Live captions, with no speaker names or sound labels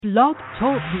Blog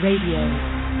Talk Radio.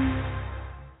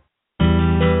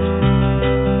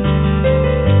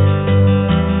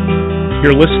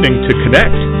 You're listening to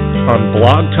Connect on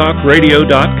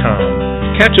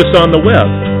blogtalkradio.com. Catch us on the web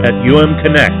at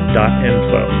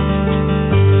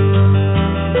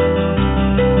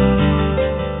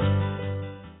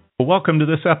umconnect.info. Welcome to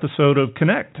this episode of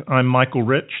Connect. I'm Michael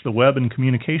Rich, the Web and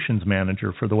Communications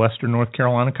Manager for the Western North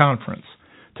Carolina Conference.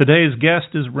 Today's guest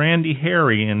is Randy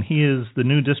Harry, and he is the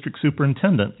new District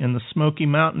Superintendent in the Smoky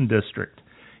Mountain District.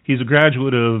 He's a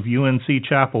graduate of UNC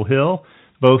Chapel Hill,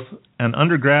 both an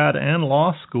undergrad and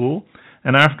law school,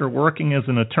 and after working as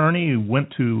an attorney, he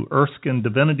went to Erskine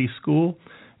Divinity School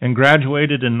and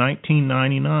graduated in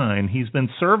 1999. He's been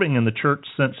serving in the church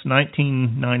since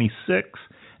 1996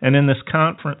 and in this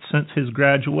conference since his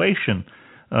graduation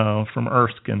from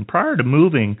Erskine. Prior to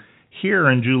moving here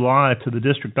in July to the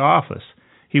district office,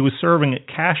 he was serving at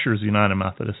Cashiers United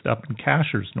Methodist up in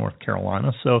Cashiers, North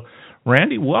Carolina. So,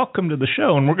 Randy, welcome to the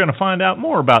show, and we're going to find out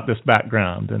more about this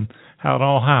background and how it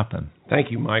all happened. Thank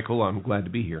you, Michael. I'm glad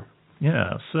to be here.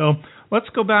 Yeah, so let's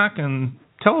go back and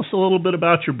tell us a little bit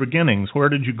about your beginnings. Where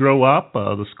did you grow up,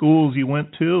 the schools you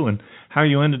went to, and how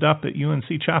you ended up at UNC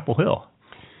Chapel Hill?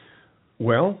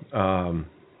 Well,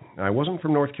 I wasn't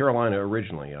from North Carolina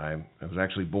originally. I was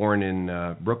actually born in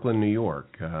Brooklyn, New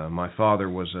York. My father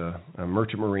was a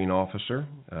merchant marine officer.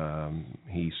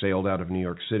 He sailed out of New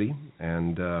York City,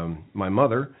 and my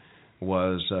mother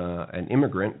was an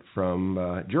immigrant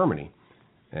from Germany.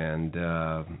 And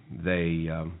they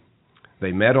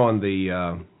met on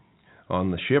the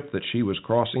ship that she was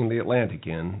crossing the Atlantic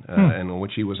in, and on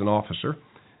which he was an officer.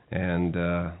 And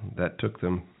that took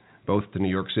them both to New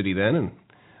York City then, and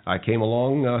I came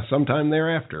along sometime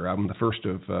thereafter. I'm the first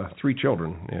of three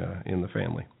children in the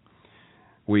family.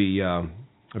 We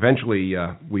eventually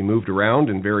we moved around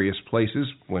in various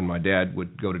places when my dad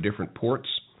would go to different ports,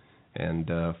 and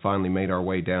finally made our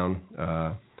way down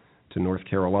to North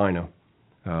Carolina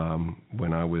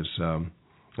when I was a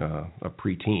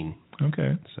preteen.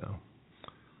 Okay.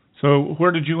 So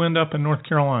where did you end up in North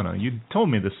Carolina? You told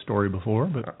me this story before,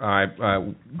 but I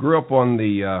grew up on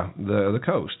the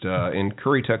coast in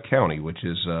Currituck County, which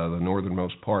is the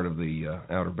northernmost part of the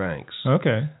Outer Banks.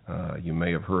 Okay. You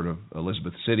may have heard of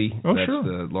Elizabeth City. Oh, That's sure.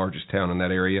 the largest town in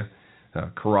that area.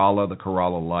 Corolla, the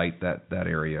Corolla Light, that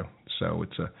area. So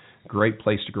it's a great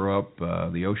place to grow up.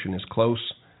 The ocean is close,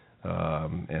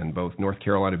 and both North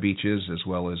Carolina beaches as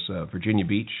well as Virginia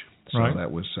Beach. So right.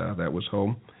 that was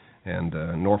home. And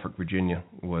Norfolk, Virginia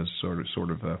was sort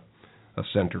of a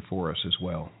center for us as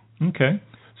well. Okay.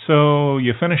 So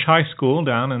you finish high school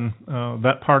down in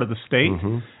that part of the state,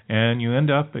 mm-hmm. and you end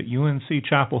up at UNC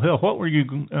Chapel Hill. What were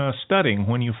you studying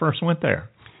when you first went there?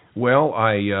 Well,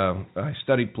 I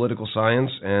studied political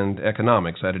science and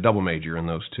economics. I had a double major in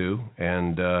those two,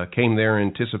 and came there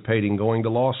anticipating going to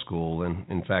law school, and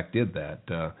in fact did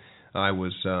that. I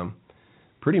was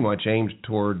pretty much aimed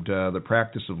toward the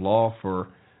practice of law for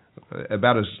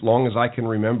about as long as I can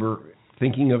remember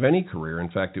thinking of any career. In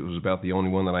fact, it was about the only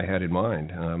one that I had in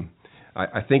mind.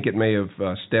 I think it may have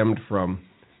stemmed from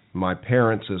my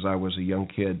parents as I was a young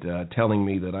kid telling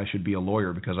me that I should be a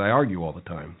lawyer because I argue all the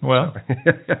time. Well,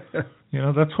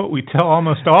 that's what we tell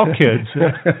almost all kids.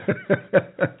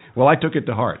 Well, I took it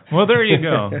to heart. Well, there you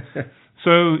go.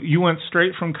 So you went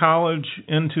straight from college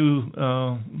into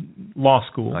law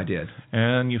school. I did.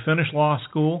 And you finished law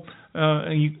school,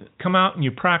 and you come out and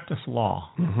you practice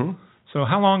law. Mm-hmm. So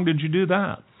how long did you do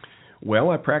that? Well,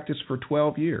 I practiced for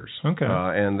 12 years. Okay.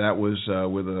 And that was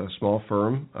with a small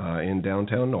firm in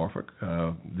downtown Norfolk.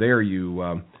 There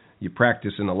you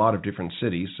practice in a lot of different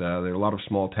cities. There are a lot of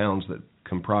small towns that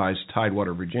comprise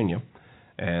Tidewater, Virginia.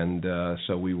 And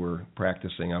so we were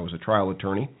practicing. I was a trial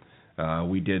attorney.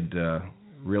 We did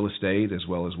real estate as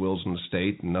well as wills and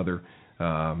estate and other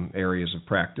areas of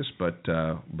practice, but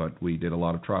we did a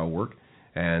lot of trial work,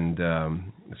 and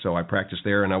so I practiced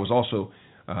there. And I was also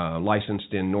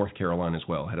licensed in North Carolina as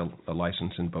well. I had a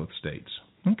license in both states.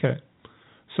 Okay.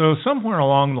 So somewhere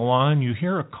along the line, you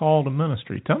hear a call to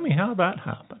ministry. Tell me how that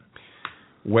happened.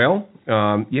 Well,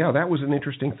 that was an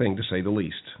interesting thing, to say the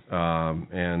least,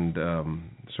 and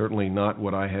certainly not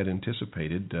what I had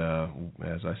anticipated,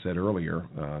 as I said earlier,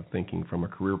 thinking from a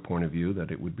career point of view that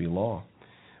it would be law.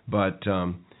 But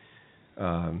I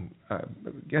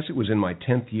guess it was in my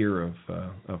 10th year of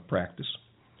practice,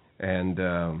 and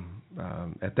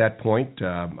at that point,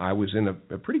 I was in a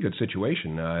pretty good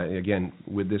situation, again,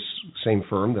 with this same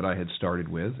firm that I had started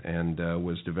with, and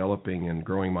was developing and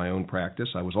growing my own practice.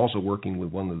 I was also working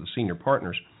with one of the senior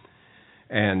partners,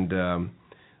 and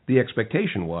the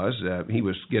expectation was, he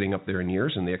was getting up there in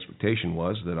years, and the expectation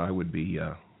was that I would be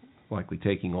likely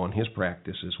taking on his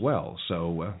practice as well.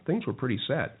 So things were pretty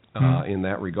set in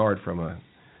that regard from a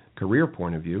career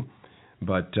point of view.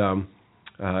 But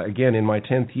again, in my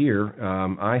 10th year,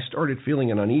 I started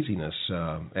feeling an uneasiness,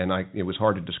 and it was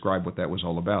hard to describe what that was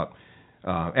all about.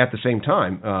 At the same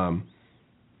time,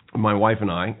 my wife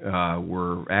and I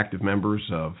were active members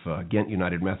of Ghent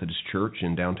United Methodist Church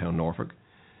in downtown Norfolk,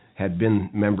 had been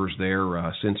members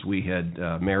there since we had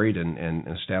married and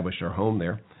established our home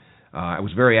there. I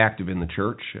was very active in the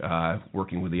church,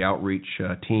 working with the outreach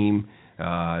team,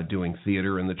 doing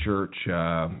theater in the church.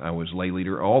 I was lay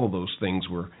leader. All of those things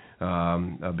were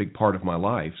a big part of my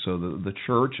life. So the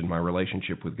church and my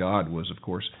relationship with God was, of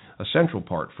course, a central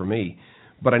part for me.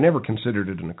 But I never considered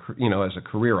it, as a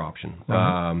career option.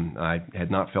 Mm-hmm. I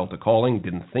had not felt a calling,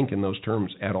 didn't think in those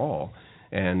terms at all,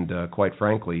 and quite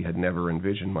frankly, had never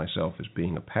envisioned myself as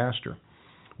being a pastor.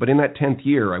 But in that 10th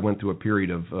year, I went through a period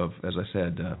of as I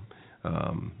said,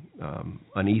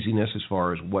 uneasiness as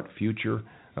far as what future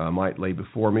might lay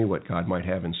before me, what God might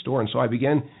have in store. And so I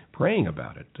began praying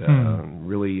about it,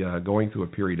 really going through a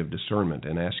period of discernment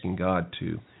and asking God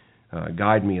to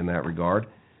guide me in that regard.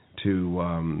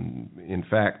 In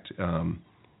fact,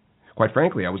 quite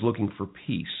frankly, I was looking for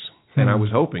peace, and I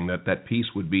was hoping that peace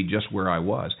would be just where I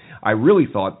was. I really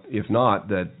thought, if not,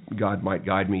 that God might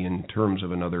guide me in terms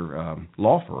of another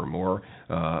law firm or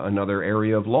another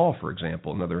area of law, for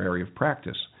example, another area of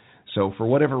practice. So for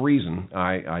whatever reason,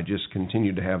 I just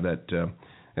continued to have that,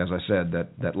 as I said,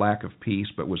 that lack of peace,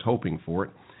 but was hoping for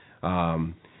it.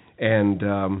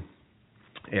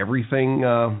 Everything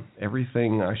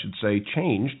I should say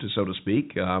changed, so to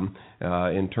speak,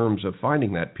 in terms of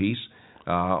finding that peace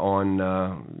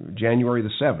on January the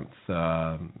 7th,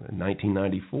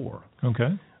 1994.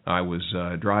 Okay. I was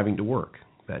driving to work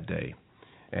that day,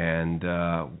 and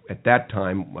at that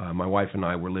time, my wife and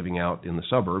I were living out in the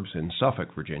suburbs in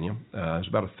Suffolk, Virginia. It was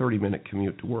about a 30-minute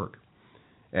commute to work,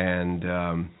 and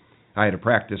I had a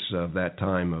practice of that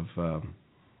time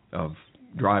of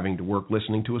driving to work,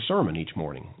 listening to a sermon each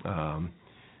morning.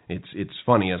 It's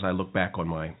funny as I look back on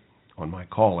my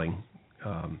calling.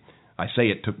 I say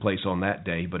it took place on that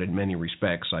day, but in many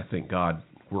respects, I think God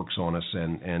works on us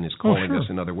and is calling us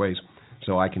in other ways.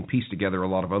 So I can piece together a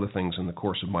lot of other things in the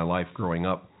course of my life growing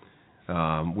up,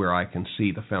 where I can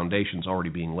see the foundations already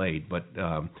being laid. But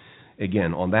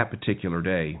again, on that particular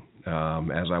day,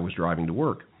 as I was driving to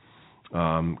work,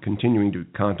 continuing to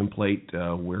contemplate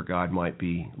where God might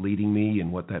be leading me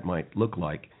and what that might look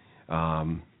like,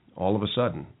 all of a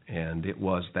sudden, and it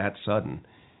was that sudden,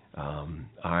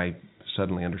 I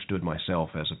suddenly understood myself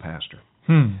as a pastor,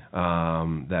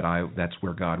 that's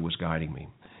where God was guiding me.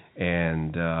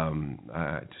 And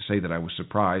to say that I was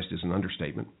surprised is an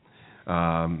understatement.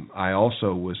 I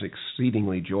also was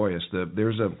exceedingly joyous.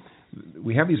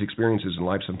 We have these experiences in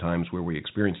life sometimes where we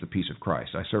experience the peace of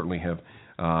Christ. I certainly have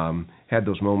had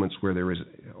those moments where there is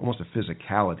almost a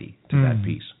physicality to that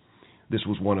peace. This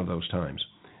was one of those times.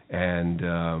 And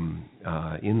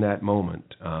in that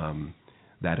moment,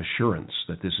 that assurance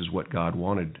that this is what God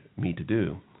wanted me to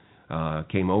do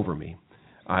came over me.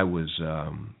 I was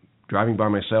driving by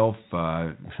myself,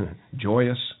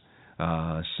 joyous,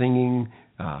 singing,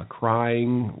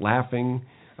 crying, laughing.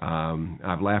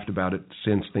 I've laughed about it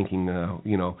since, thinking,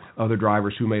 other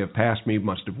drivers who may have passed me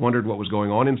must have wondered what was going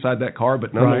on inside that car,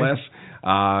 but nonetheless,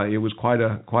 it was quite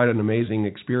an amazing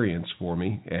experience for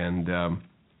me. And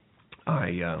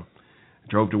I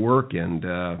drove to work, and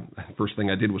first thing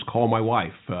I did was call my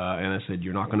wife, and I said,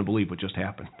 "You're not going to believe what just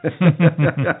happened."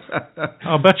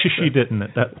 I'll bet you she didn't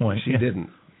at that point. She didn't.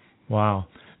 Wow.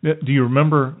 Do you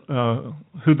remember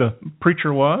who the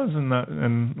preacher was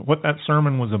and what that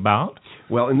sermon was about?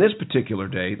 Well, in this particular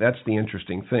day, that's the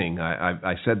interesting thing.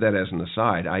 I said that as an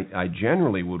aside. I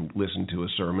generally would listen to a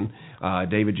sermon.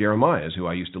 David Jeremiah's, who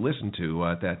I used to listen to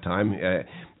at that time.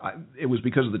 It was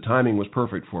because the timing was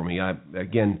perfect for me.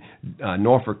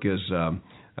 Norfolk is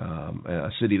a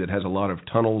city that has a lot of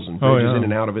tunnels and bridges in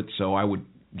and out of it, so I would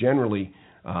generally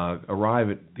arrive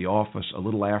at the office a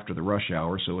little after the rush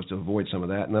hour so as to avoid some of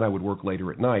that, and then I would work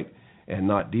later at night and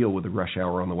not deal with the rush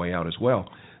hour on the way out as well.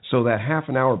 So that half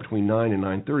an hour between 9 and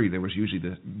 9:30, there was usually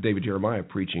the David Jeremiah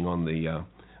preaching on the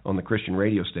Christian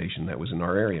radio station that was in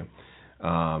our area.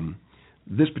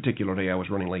 This particular day, I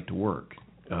was running late to work,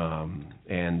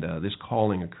 and this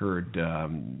calling occurred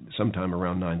sometime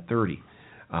around 9:30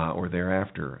 or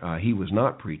thereafter. He was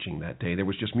not preaching that day; there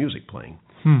was just music playing.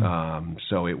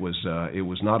 So it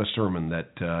was not a sermon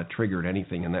that triggered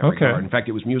anything in that regard. In fact,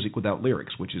 it was music without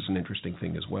lyrics, which is an interesting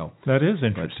thing as well. That is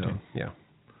interesting. But,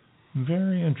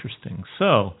 very interesting.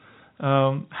 So,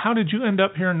 how did you end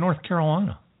up here in North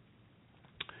Carolina?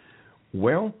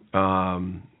 Well,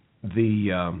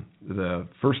 the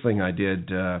first thing I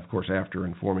did, of course, after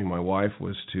informing my wife,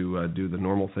 was to do the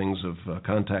normal things of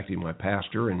contacting my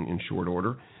pastor in short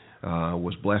order.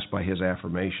 Was blessed by his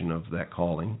affirmation of that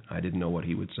calling. I didn't know what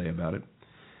he would say about it.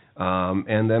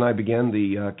 And then I began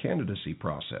the candidacy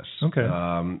process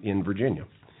in Virginia.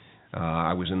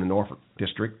 I was in the Norfolk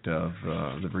District of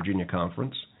the Virginia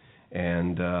Conference,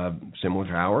 and similar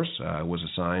to ours, I was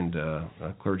assigned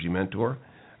a clergy mentor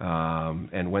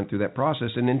and went through that process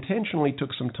and intentionally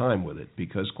took some time with it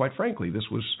because, quite frankly, this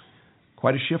was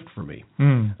quite a shift for me.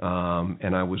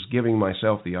 And I was giving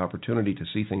myself the opportunity to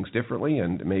see things differently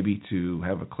and maybe to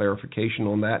have a clarification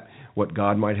on that, what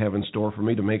God might have in store for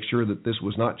me, to make sure that this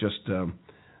was not just,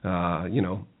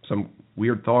 some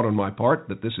weird thought on my part,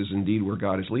 that this is indeed where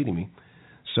God is leading me.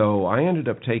 So I ended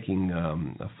up taking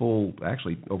a full,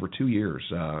 actually over 2 years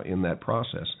in that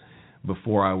process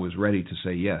before I was ready to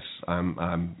say, yes,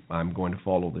 I'm going to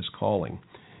follow this calling.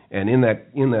 And in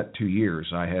that 2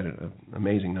 years, I had an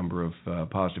amazing number of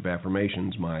positive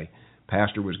affirmations. My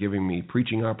pastor was giving me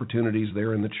preaching opportunities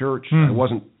there in the church. I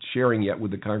wasn't sharing yet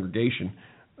with the congregation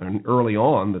early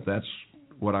on that's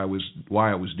why I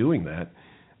was doing that.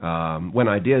 When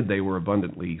I did, they were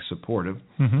abundantly supportive.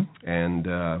 And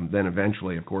then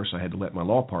eventually, of course, I had to let my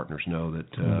law partners know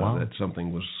that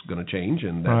something was going to change.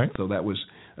 And so that was,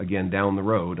 again, down the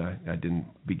road. I didn't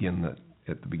begin that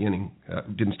at the beginning.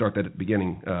 Didn't start that at the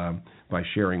beginning by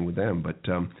sharing with them. But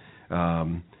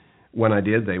when I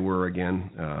did, they were,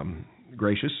 again,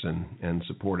 gracious and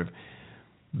supportive.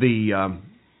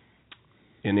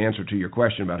 In answer to your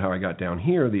question about how I got down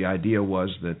here, the idea was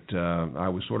that I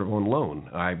was sort of on loan.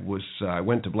 I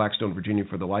went to Blackstone, Virginia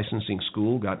for the licensing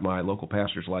school, got my local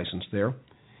pastor's license there,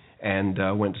 and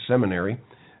went to seminary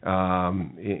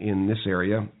in this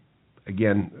area.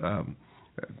 Again,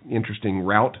 interesting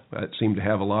route. It seemed to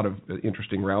have a lot of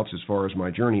interesting routes as far as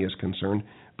my journey is concerned,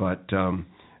 but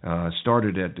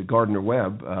started at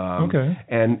Gardner-Webb,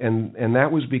 and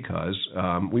that was because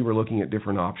we were looking at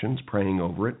different options, praying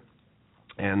over it.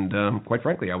 And quite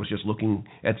frankly, I was just looking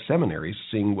at seminaries,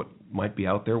 seeing what might be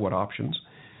out there, what options.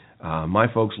 My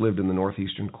folks lived in the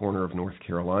northeastern corner of North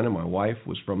Carolina. My wife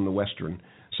was from the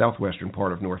southwestern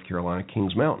part of North Carolina,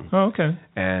 Kings Mountain.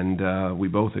 And we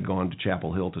both had gone to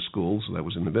Chapel Hill to school, so that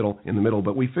was in the middle.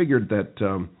 But we figured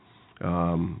that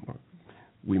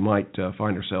we might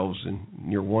find ourselves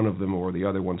near one of them or the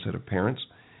other one set of parents.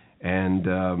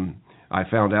 And I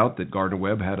found out that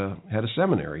Gardner-Webb had a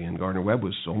seminary, and Gardner-Webb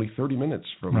was only 30 minutes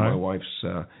from my wife's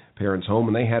parents' home,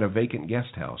 and they had a vacant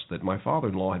guest house that my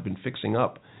father-in-law had been fixing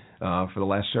up for the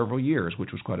last several years,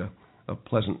 which was quite a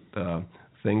pleasant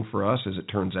thing for us, as it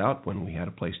turns out, when we had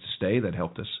a place to stay that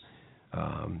helped us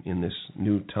in this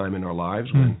new time in our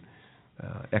lives when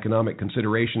economic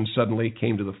considerations suddenly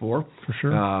came to the fore. For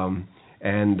sure.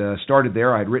 And started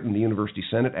there. I'd written the University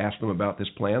Senate, asked them about this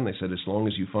plan. They said, as long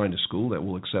as you find a school that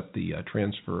will accept the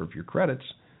transfer of your credits,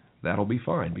 that'll be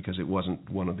fine, because it wasn't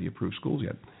one of the approved schools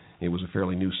yet. It was a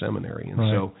fairly new seminary. And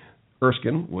so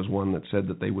Erskine was one that said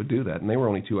that they would do that. And they were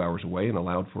only 2 hours away and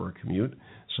allowed for a commute.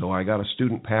 So I got a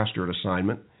student pastorate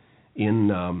assignment in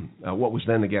what was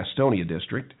then the Gastonia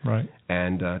district.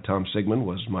 And Tom Sigmund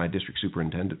was my district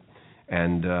superintendent.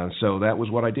 And so that was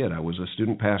what I did. I was a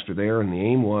student pastor there, and the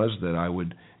aim was that I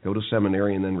would go to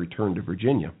seminary and then return to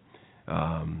Virginia.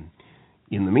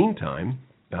 In the meantime,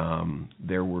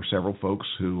 there were several folks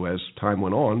who, as time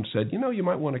went on, said, you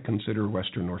might want to consider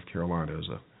Western North Carolina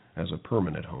as a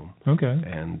permanent home.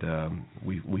 And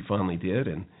we finally did,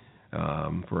 and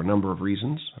for a number of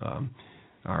reasons.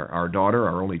 Our daughter,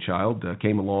 our only child,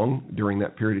 came along during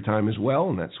that period of time as well,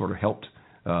 and that sort of helped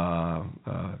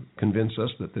convince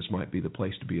us that this might be the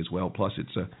place to be as well. Plus,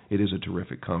 it is a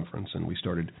terrific conference, and we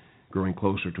started growing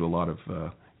closer to a lot of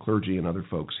clergy and other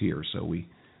folks here, so we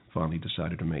finally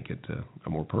decided to make it a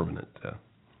more permanent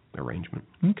arrangement.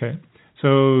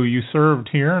 So you served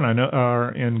here, and I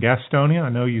know in Gastonia. I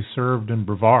know you served in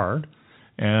Brevard,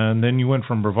 and then you went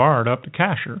from Brevard up to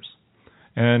Cashers.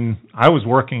 And I was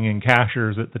working in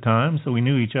Cashers at the time, so we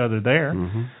knew each other there.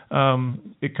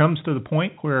 It comes to the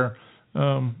point where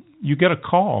you get a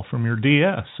call from your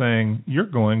DS saying you're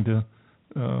going to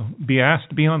be asked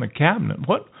to be on the cabinet.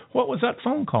 What was that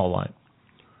phone call like?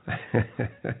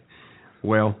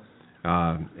 Well,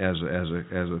 as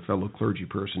a fellow clergy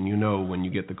person, when you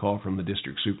get the call from the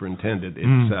district superintendent,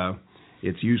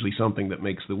 it's usually something that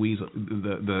makes the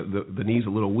knees a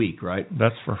little weak, right?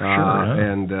 That's for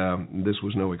sure. And this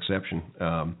was no exception.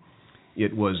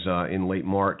 It was in late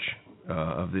March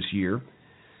of this year.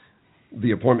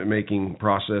 The appointment-making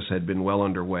process had been well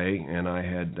underway, and I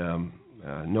had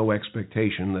no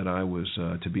expectation that I was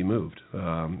to be moved.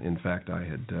 In fact, I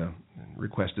had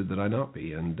requested that I not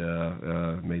be, and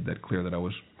made that clear that I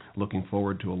was looking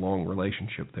forward to a long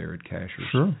relationship there at Cashers.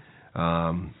 Sure.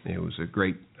 It was a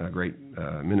great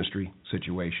ministry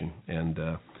situation, and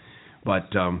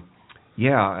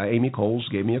Amy Coles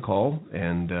gave me a call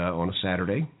and on a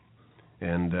Saturday,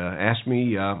 and asked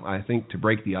me, I think, to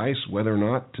break the ice, whether or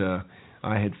not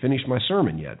I had finished my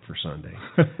sermon yet for Sunday.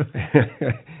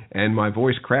 And my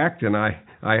voice cracked, and I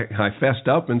fessed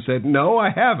up and said, no,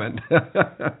 I haven't.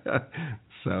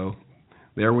 So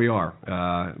there we are.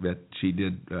 That she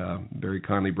did very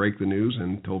kindly break the news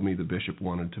and told me the bishop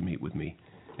wanted to meet with me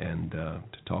and to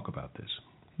talk about this.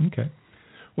 Okay.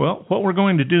 Well, what we're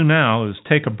going to do now is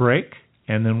take a break,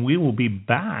 and then we will be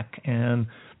back and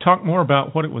talk more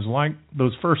about what it was like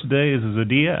those first days as a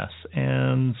DS.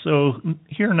 And so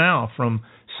here now from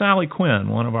Sally Quinn,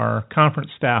 one of our conference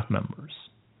staff members.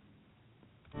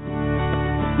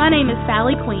 My name is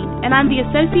Sally Quinn, and I'm the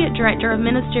Associate Director of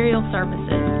Ministerial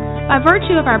Services. By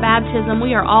virtue of our baptism,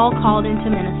 we are all called into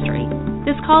ministry.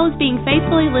 This call is being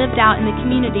faithfully lived out in the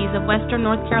communities of Western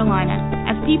North Carolina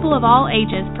as people of all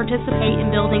ages participate in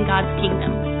building God's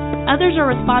kingdom. Others are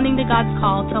responding to God's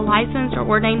call to licensed or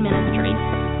ordained ministry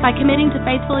by committing to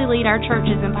faithfully lead our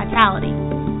churches in vitality.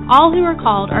 All who are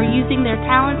called are using their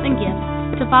talents and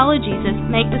gifts to follow Jesus,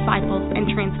 make disciples, and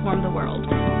transform the world.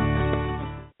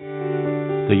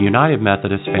 The United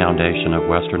Methodist Foundation of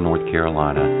Western North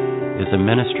Carolina is a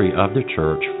ministry of the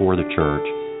church for the church,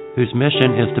 whose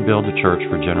mission is to build the church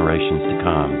for generations to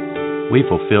come. We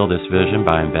fulfill this vision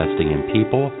by investing in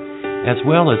people, as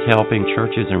well as helping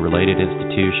churches and related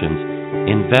institutions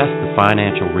invest the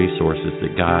financial resources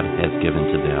that God has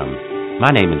given to them.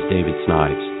 My name is David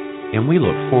Snipes, and we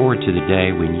look forward to the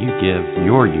day when you give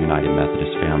your United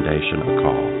Methodist Foundation a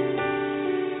call.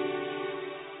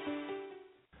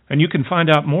 And you can find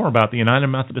out more about the United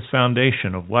Methodist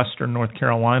Foundation of Western North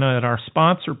Carolina at our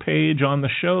sponsor page on the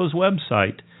show's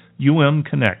website,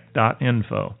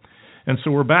 umconnect.info. And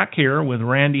so we're back here with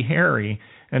Randy Harry,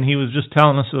 and he was just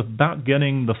telling us about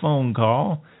getting the phone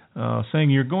call saying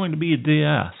you're going to be a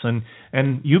DS.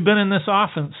 And you've been in this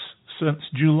office since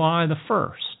July the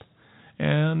 1st.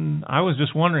 And I was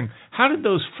just wondering, how did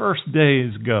those first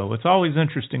days go? It's always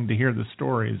interesting to hear the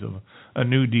stories of a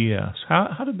new DS.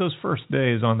 How did those first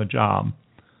days on the job?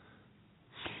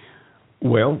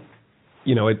 Well,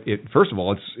 first of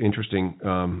all, it's interesting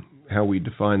how we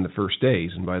define the first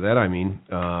days. And by that I mean,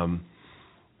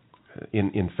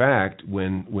 in fact,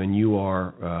 when you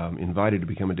are invited to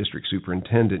become a district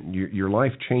superintendent, your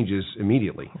life changes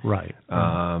immediately. Right.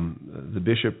 The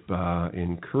bishop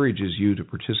encourages you to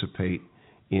participate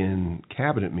in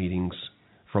cabinet meetings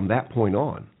from that point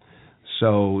on.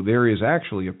 So there is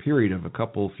actually a period of a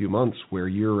few months where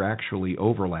you're actually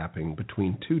overlapping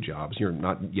between two jobs. You're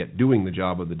not yet doing the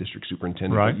job of the district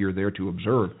superintendent, right, but you're there to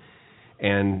observe.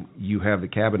 And you have the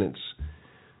cabinet's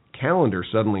calendar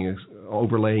suddenly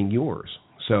overlaying yours.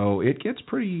 So it gets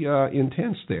pretty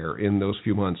intense there in those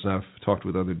few months. And I've talked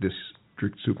with other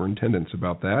district superintendents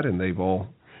about that, and they've all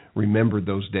remembered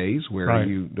those days where right,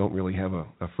 you don't really have a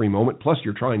free moment. Plus,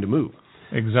 you're trying to move.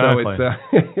 Exactly. So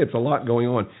it's a lot going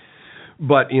on.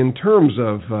 But in terms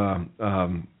of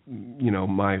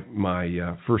my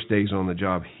first days on the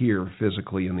job here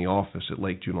physically in the office at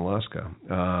Lake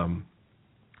Junaluska,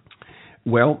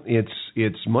 well,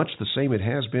 it's much the same it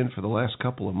has been for the last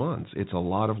couple of months. It's a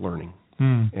lot of learning,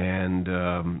 and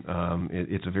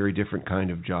it's a very different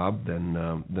kind of job than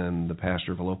the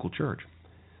pastor of a local church.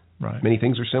 Right. Many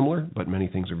things are similar, but many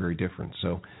things are very different.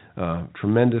 So,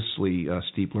 tremendously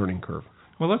steep learning curve.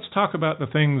 Well, let's talk about the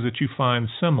things that you find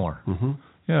similar. Mm-hmm.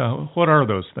 Yeah, what are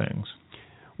those things?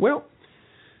 Well,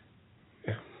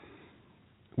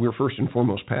 we're first and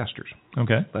foremost pastors.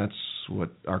 Okay. That's what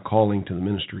our calling to the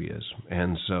ministry is.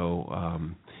 And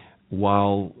so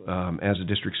while as a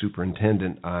district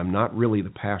superintendent, I'm not really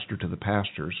the pastor to the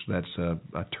pastors. That's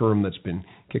a term that's been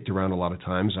kicked around a lot of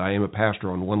times. I am a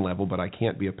pastor on one level, but I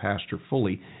can't be a pastor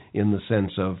fully in the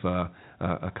sense of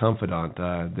a confidant.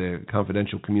 The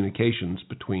confidential communications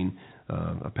between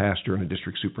a pastor and a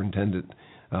district superintendent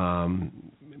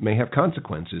may have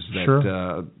consequences that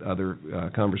sure,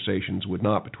 other conversations would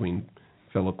not between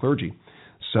fellow clergy.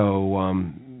 So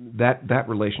that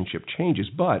relationship changes,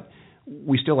 but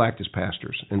we still act as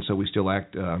pastors, and so we still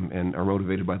act and are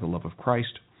motivated by the love of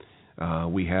Christ.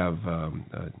 We have,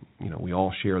 we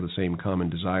all share the same common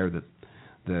desire that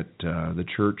the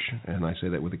church, and I say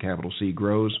that with a capital C,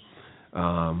 grows,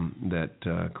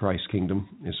 that Christ's kingdom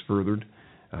is furthered.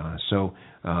 So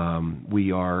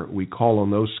we call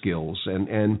on those skills,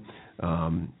 and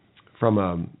from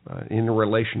an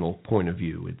interrelational point of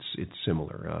view, it's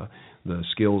similar. The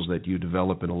skills that you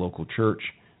develop in a local church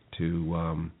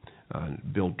to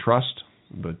build trust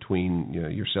between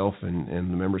yourself and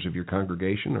the members of your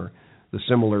congregation are the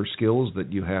similar skills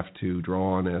that you have to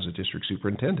draw on as a district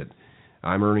superintendent.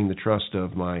 I'm earning the trust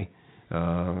of my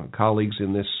colleagues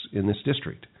in this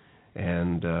district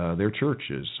and their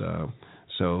churches.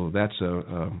 So that's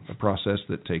a process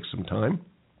that takes some time,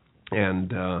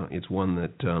 and it's one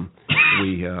that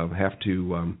we have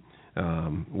to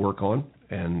work on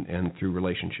and through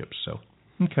relationships. So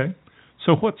okay.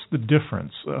 So what's the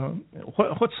difference?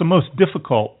 What's the most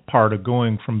difficult part of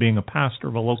going from being a pastor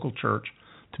of a local church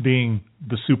to being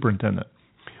the superintendent?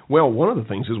 Well, one of the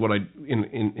things is what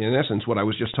in essence, what I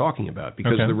was just talking about,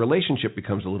 because the relationship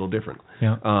becomes a little different.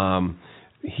 Yeah.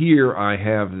 Here, I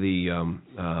have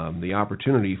the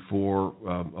opportunity for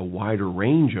a wider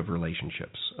range of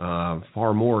relationships.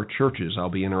 Far more churches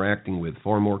I'll be interacting with,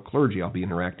 far more clergy I'll be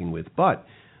interacting with. But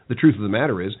the truth of the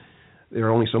matter is, there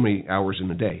are only so many hours in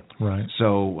the day. Right.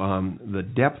 So the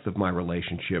depth of my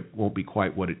relationship won't be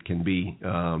quite what it can be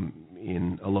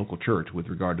in a local church with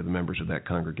regard to the members of that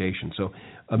congregation. So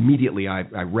immediately I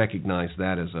recognize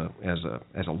that as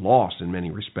a loss in many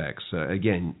respects.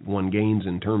 Again, one gains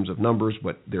in terms of numbers,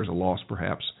 but there's a loss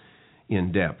perhaps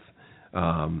in depth.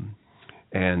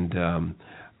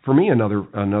 For me,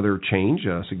 another change,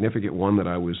 a significant one that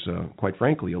I was, quite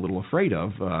frankly, a little afraid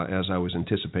of as I was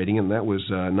anticipating, and that was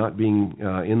not being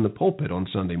in the pulpit on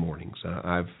Sunday mornings.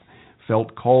 I've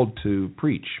felt called to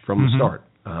preach from the start.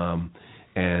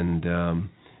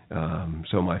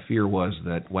 So my fear was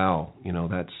that, wow,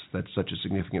 that's such a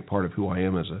significant part of who I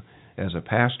am as a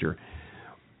pastor.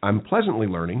 I'm pleasantly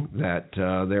learning that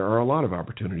there are a lot of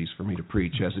opportunities for me to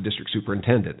preach as a district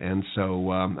superintendent, and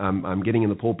so I'm getting in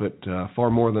the pulpit far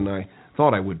more than I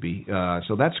thought I would be.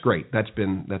 So that's great. That's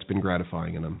been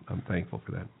gratifying, and I'm thankful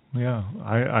for that. Yeah,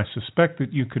 I suspect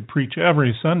that you could preach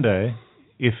every Sunday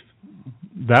if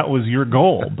that was your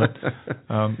goal, but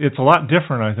it's a lot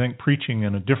different, I think, preaching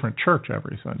in a different church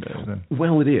every Sunday.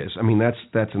 Well, it is. I mean,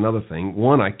 that's another thing.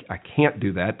 One, I can't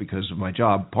do that because of my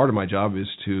job. Part of my job is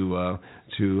to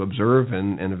observe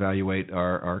and evaluate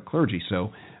our clergy.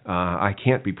 So I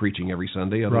can't be preaching every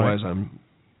Sunday. Otherwise, right. I'm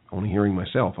only hearing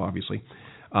myself, obviously.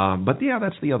 But yeah,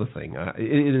 that's the other thing.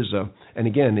 It is, and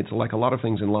again, it's like a lot of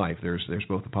things in life. There's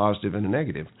both a positive and a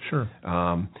negative. Sure.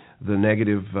 The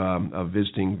negative of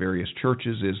visiting various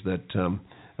churches is that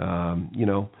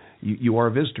you are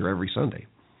a visitor every Sunday,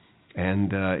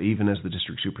 and even as the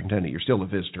district superintendent, you're still a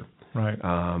visitor. Right.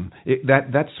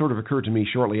 That sort of occurred to me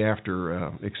shortly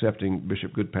after accepting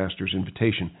Bishop Goodpastor's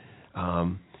invitation.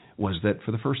 Was that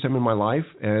for the first time in my life,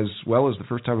 as well as the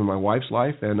first time in my wife's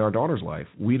life and our daughter's life,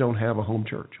 we don't have a home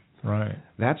church. Right.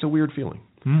 That's a weird feeling.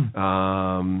 So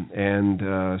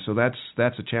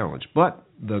that's a challenge. But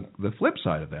the flip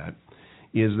side of that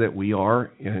is that we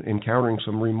are encountering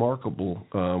some remarkable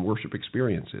worship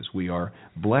experiences. We are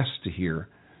blessed to hear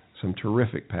some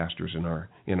terrific pastors in our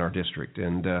district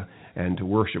and to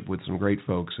worship with some great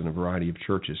folks in a variety of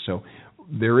churches. So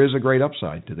there is a great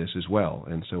upside to this as well,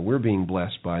 and so we're being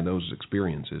blessed by those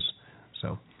experiences.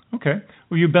 So okay,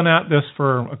 well, you've been at this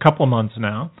for a couple of months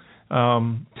now.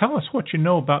 Tell us what you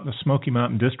know about the Smoky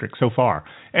Mountain District so far,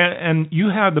 and you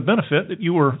had the benefit that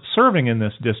you were serving in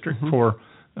this district for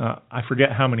I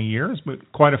forget how many years,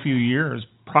 but quite a few years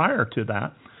prior to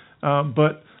that.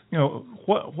 But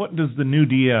what does the new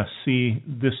DS see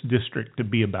this district to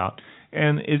be about?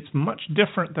 And it's much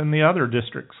different than the other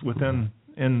districts within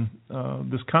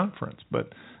this conference,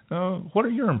 but what are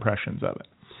your impressions of it?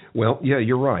 Well, yeah,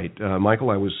 you're right. Michael,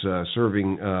 I was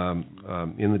serving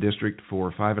in the district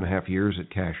for 5.5 years at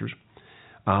Cashers.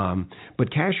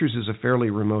 But Cashers is a fairly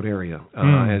remote area,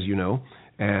 as you know,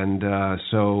 and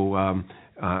so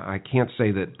I can't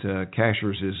say that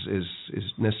Cashers is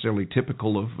necessarily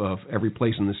typical of every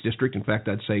place in this district. In fact,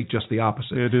 I'd say just the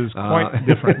opposite. It is quite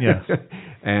different, yes.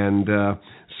 And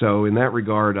so in that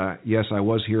regard, yes, I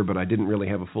was here, but I didn't really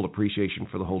have a full appreciation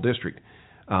for the whole district,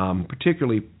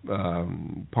 particularly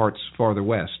parts farther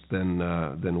west than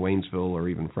Waynesville or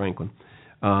even Franklin.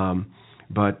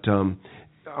 But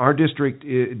our district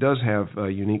does have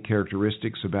unique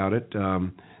characteristics about it.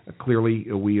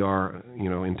 Clearly, we are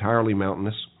entirely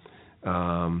mountainous.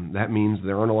 That means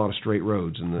there aren't a lot of straight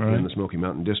roads in the Smoky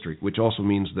Mountain District, which also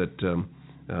means that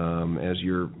as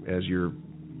you're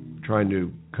trying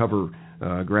to cover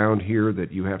ground here,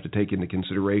 that you have to take into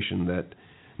consideration that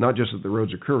not just that the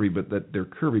roads are curvy, but that they're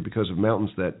curvy because of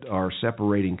mountains that are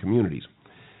separating communities.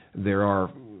 There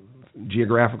are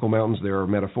geographical mountains, there are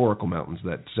metaphorical mountains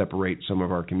that separate some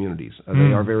of our communities.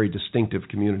 They are very distinctive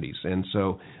communities. And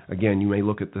so, again, you may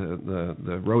look at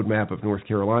the roadmap of North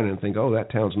Carolina and think, oh,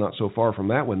 that town's not so far from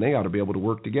that one. They ought to be able to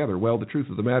work together. Well, the truth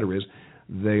of the matter is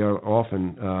they are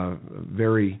often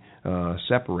very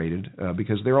separated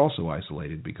because they're also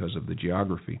isolated because of the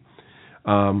geography.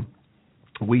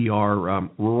 We are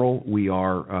rural. We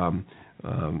are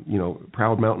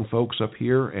proud mountain folks up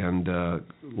here and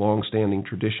long-standing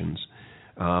traditions.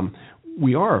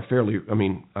 We are fairly. I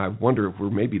mean, I wonder if we're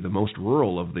maybe the most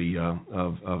rural of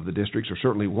the districts, or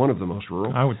certainly one of the most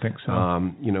rural. I would think so.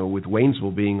 With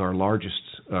Waynesville being our largest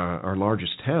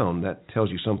town, that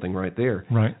tells you something right there.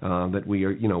 Right. That we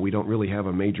are. We don't really have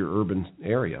a major urban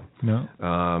area. No.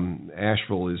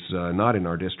 Asheville is not in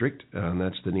our district, and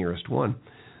that's the nearest one.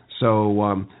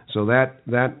 So that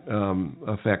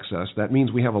affects us. That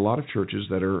means we have a lot of churches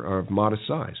that are of modest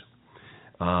size.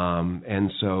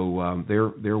 And so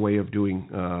their way of doing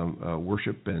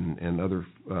worship and other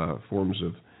forms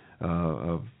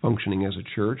of functioning as a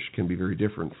church can be very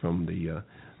different from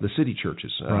the city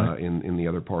churches right. in the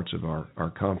other parts of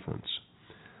our conference.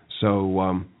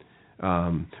 So,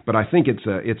 but I think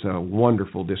it's a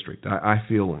wonderful district. I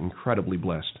feel incredibly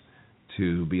blessed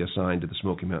to be assigned to the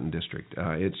Smoky Mountain District.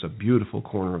 It's a beautiful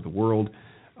corner of the world.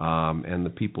 And the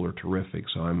people are terrific,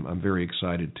 so I'm very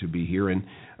excited to be here and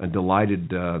delighted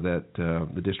that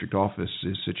the district office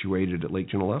is situated at Lake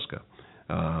Junaluska.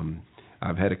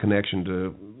 I've had a connection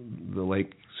to the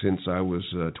lake since I was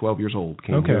 12 years old.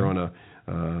 Came here on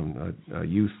a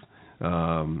youth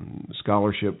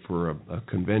scholarship for a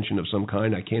convention of some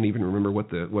kind. I can't even remember what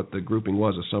the grouping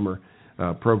was, a summer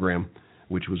program,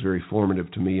 which was very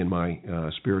formative to me in my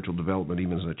spiritual development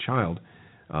even as a child.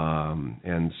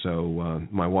 And so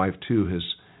my wife, too, has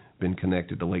been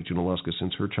connected to Lake Junaluska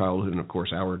since her childhood, and, of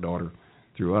course, our daughter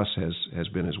through us has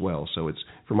been as well. So it's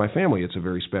for my family, it's a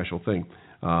very special thing,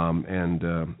 and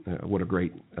what a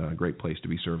great place to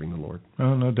be serving the Lord.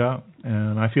 Oh, no doubt.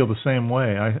 And I feel the same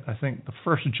way. I think the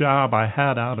first job I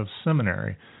had out of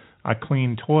seminary, I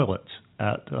cleaned toilets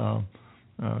at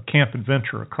Camp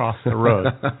Adventure across the road.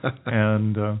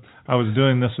 And I was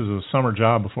doing this as a summer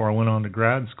job before I went on to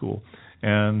grad school.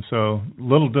 And so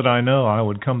little did I know I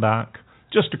would come back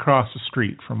just across the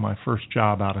street from my first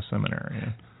job out of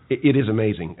seminary. It is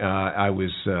amazing. I was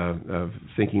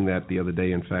thinking that the other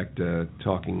day, in fact,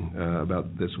 talking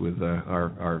about this with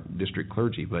our district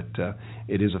clergy. But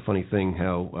it is a funny thing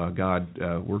how God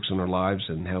works in our lives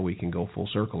and how we can go full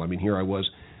circle. I mean, here I was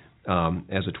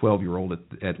as a 12-year-old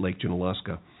at Lake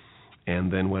Junaluska,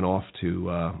 and then went off to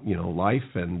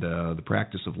life and the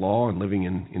practice of law and living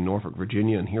in Norfolk,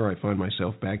 Virginia, and here I find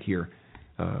myself back here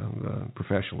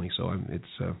professionally. So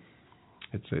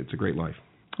it's a great life.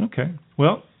 Okay.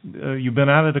 Well, you've been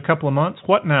at it a couple of months.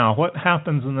 What now? What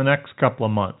happens in the next couple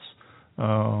of months,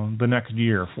 the next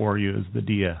year for you as the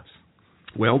DS?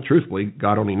 Well, truthfully,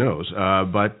 God only knows.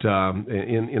 But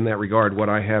in that regard, what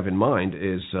I have in mind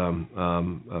is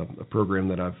a program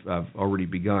that I've already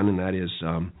begun, and that is,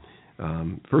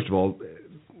 first of all,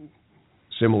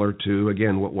 similar to,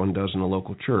 again, what one does in a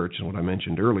local church, and what I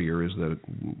mentioned earlier is the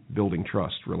building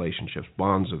trust relationships,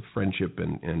 bonds of friendship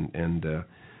and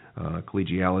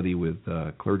collegiality with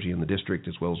clergy in the district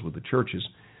as well as with the churches.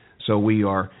 So we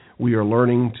are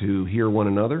learning to hear one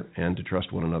another and to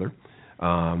trust one another.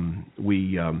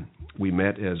 We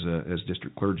met as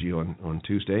district clergy on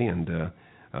Tuesday and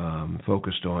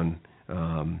focused on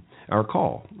our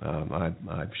call.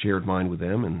 I've shared mine with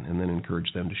them and then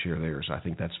encouraged them to share theirs. I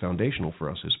think that's foundational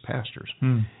for us as pastors.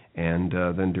 And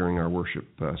then during our worship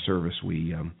service,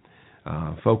 we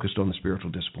focused on the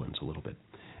spiritual disciplines a little bit.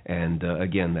 And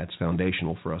again, that's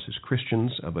foundational for us as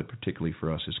Christians, but particularly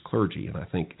for us as clergy. And I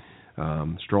think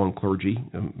strong clergy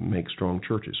makes strong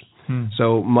churches.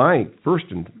 So my first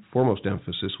and foremost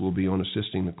emphasis will be on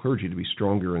assisting the clergy to be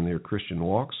stronger in their Christian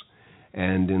walks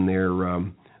and in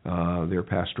their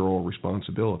pastoral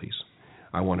responsibilities.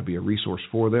 I want to be a resource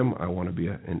for them. I want to be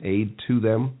an aid to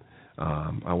them.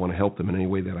 I want to help them in any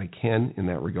way that I can in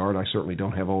that regard. I certainly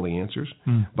don't have all the answers,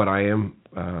 but I am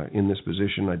in this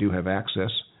position. I do have access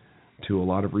to a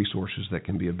lot of resources that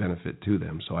can be of benefit to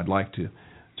them. So I'd like to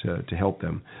help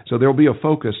them. So there will be a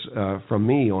focus from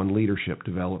me on leadership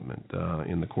development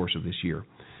in the course of this year.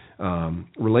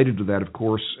 Related to that, of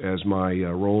course, as my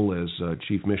role as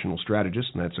Chief Missional Strategist,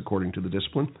 and that's according to the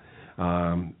discipline,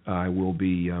 I will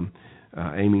be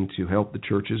aiming to help the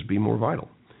churches be more vital.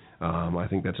 I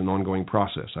think that's an ongoing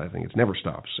process. I think it never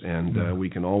stops, and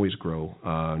we can always grow.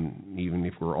 Even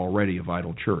if we're already a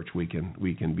vital church, we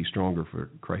can be stronger for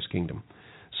Christ's kingdom.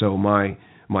 So my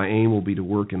aim will be to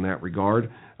work in that regard.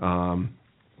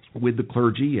 with the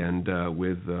clergy and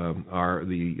with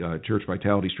the church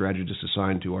vitality strategist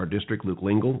assigned to our district, Luke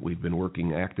Lingle. We've been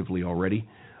working actively already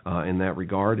in that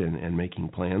regard and making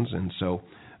plans. And so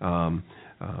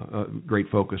a great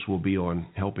focus will be on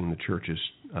helping the churches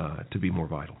to be more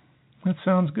vital. That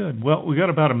sounds good. Well, we got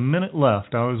about a minute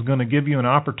left. I was going to give you an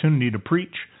opportunity to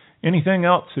preach. Anything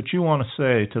else that you want to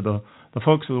say to the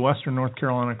folks of the Western North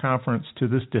Carolina Conference, to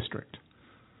this district?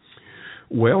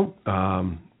 Well,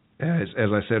 as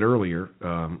I said earlier,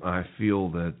 I feel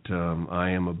that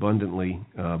I am abundantly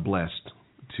blessed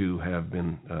to have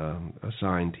been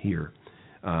assigned here.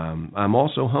 I'm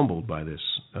also humbled by this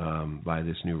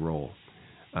new role.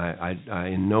 I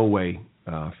in no way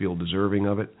feel deserving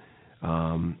of it.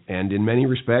 And in many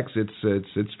respects,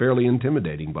 it's fairly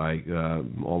intimidating by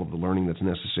all of the learning that's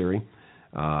necessary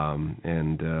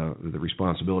and the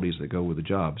responsibilities that go with the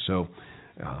job. So,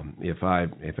 if I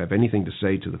have anything to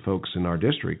say to the folks in our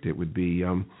district, it would be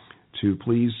to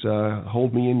please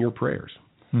hold me in your prayers.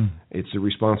 It's a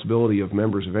responsibility of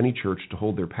members of any church to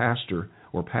hold their pastor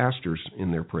or pastors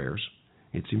in their prayers.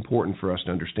 It's important for us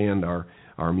to understand our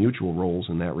mutual roles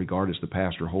in that regard, as the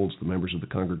pastor holds the members of the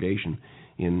congregation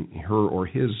in her or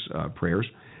his prayers.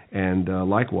 And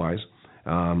likewise,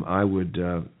 I would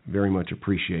very much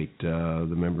appreciate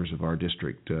the members of our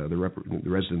district, the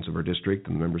residents of our district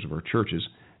and the members of our churches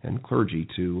and clergy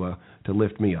to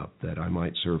lift me up, that I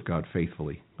might serve God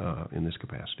faithfully in this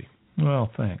capacity. Well,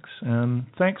 thanks. And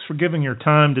thanks for giving your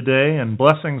time today, and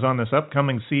blessings on this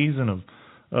upcoming season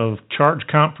of charge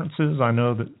conferences. I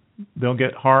know that they'll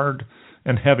get hard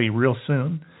and heavy real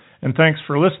soon. And thanks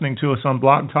for listening to us on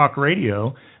Blog Talk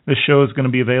Radio. This show is going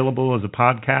to be available as a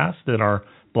podcast at our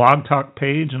Blog Talk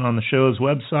page and on the show's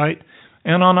website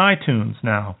and on iTunes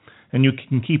now. And you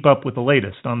can keep up with the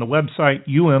latest on the website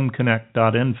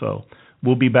umconnect.info.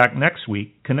 We'll be back next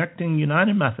week connecting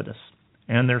United Methodists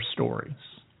and their stories.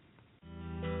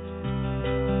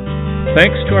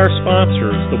 Thanks to our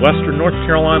sponsors, the Western North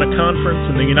Carolina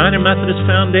Conference and the United Methodist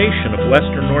Foundation of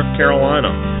Western North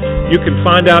Carolina. You can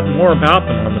find out more about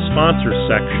them on the sponsors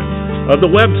section of the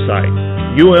website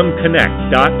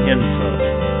umconnect.info.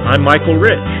 I'm Michael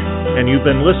Rich, and you've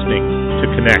been listening to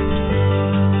Connect.